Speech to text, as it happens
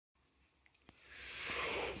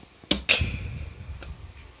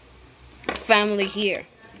family here.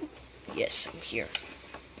 Yes, I'm here.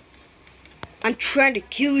 I'm trying to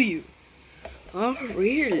kill you. Oh,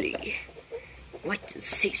 really? Why did you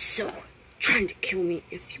say so? Trying to kill me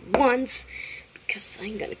if you want, because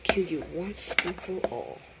I'm gonna kill you once and for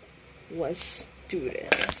all. Let's do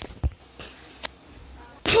this.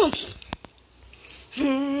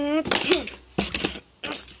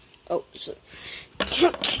 Oh, so.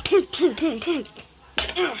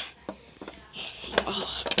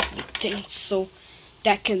 Oh, you think so?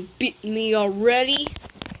 That can beat me already?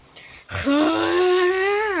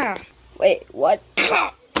 Wait, what?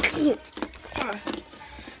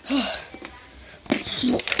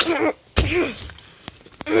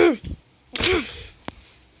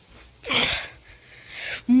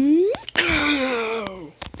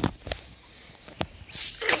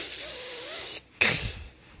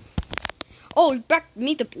 Oh, back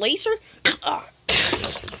meet the blazer?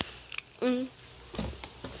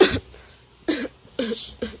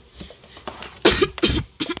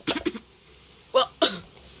 Well,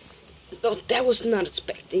 no, that was not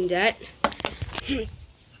expecting that.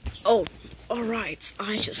 Oh, alright,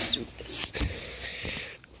 I just do this.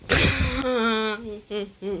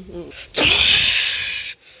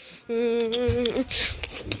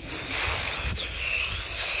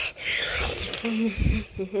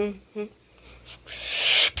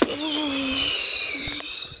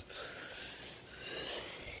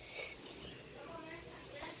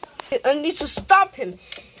 I need to stop him.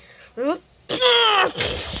 Oh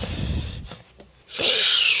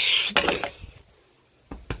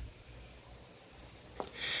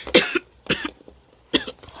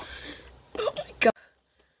my god,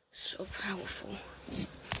 so powerful.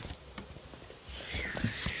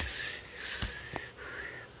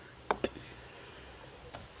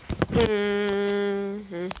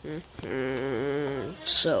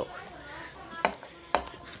 So,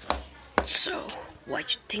 why'd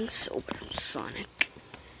you think so, Sonic?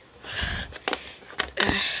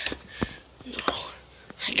 No,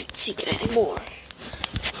 I can't take it anymore.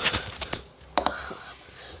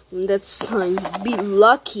 That's time to be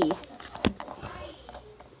lucky.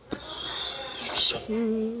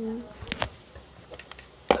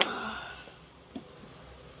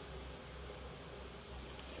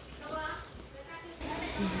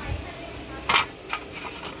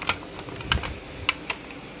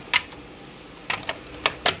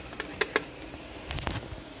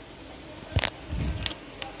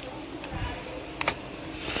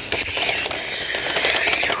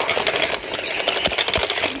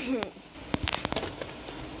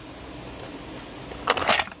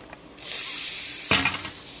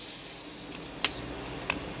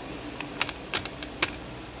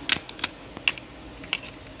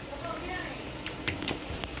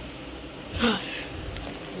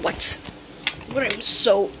 What? But I'm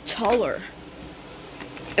so taller.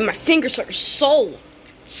 And my fingers are so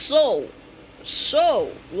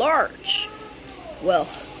large. Well,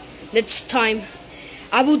 next time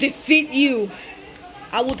I will defeat you.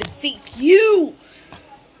 I will defeat you,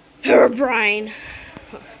 herobrine.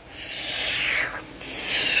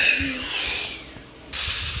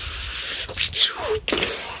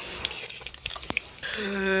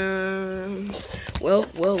 Well.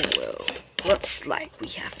 Looks like we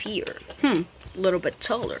have here. A little bit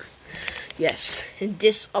taller. Yes, and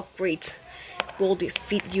this upgrade will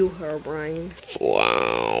defeat you, herobrine.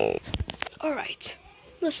 Wow. Alright,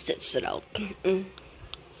 let's test it out.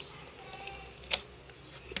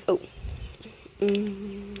 Oh.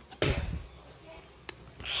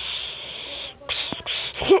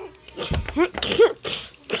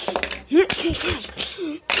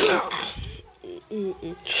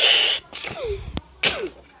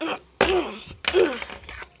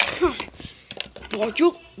 Oh,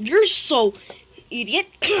 you're so idiot.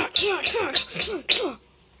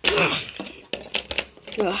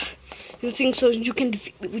 You think so you can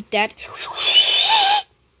defeat me with that?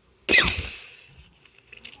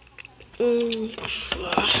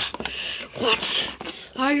 What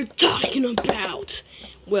are you talking about?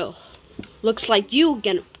 Well, looks like you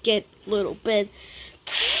gonna get a little bit.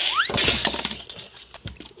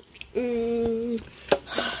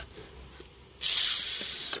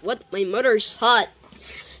 What? My mother's hot.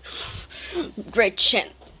 Great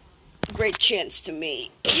chance to me.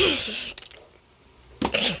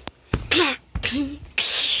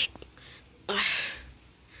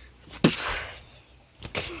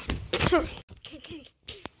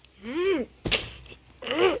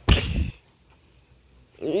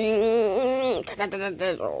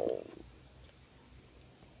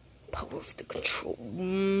 Power of the control.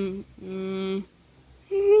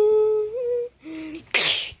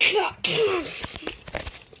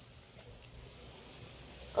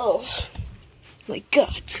 My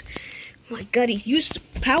God. My God, he used the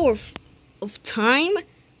power of time?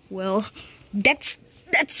 Well, that's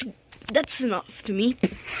enough to me.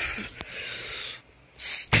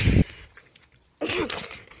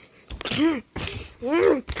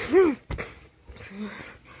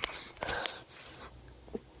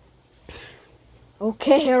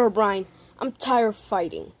 Okay, herobrine, I'm tired of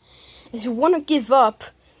fighting. If you want to give up,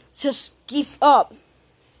 just give up.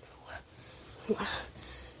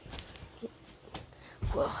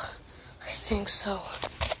 Well, I think so.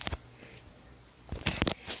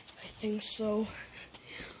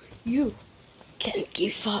 You can't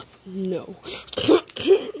give up. No.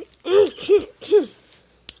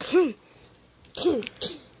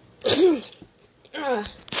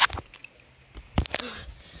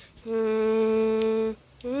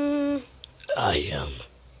 I am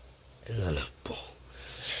ineligible.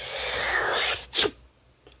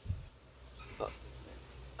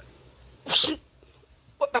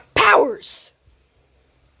 What my powers?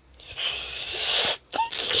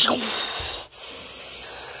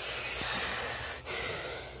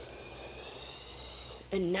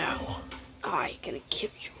 And now I gonna kill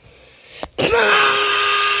you.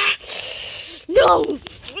 No!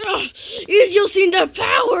 It's using the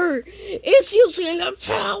power! It's using the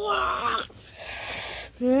power!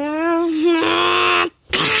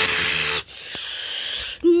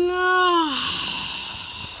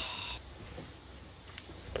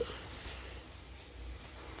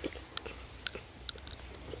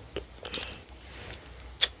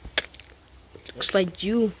 Looks like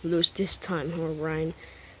you lose this time, herobrine.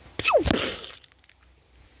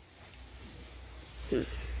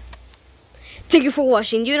 Thank you for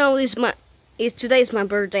watching. You know today is my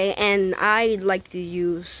birthday, and I'd like to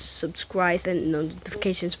use subscribe and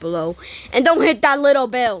notifications below, and don't hit that little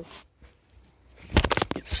bell.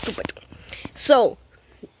 Stupid. So,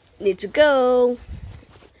 need to go.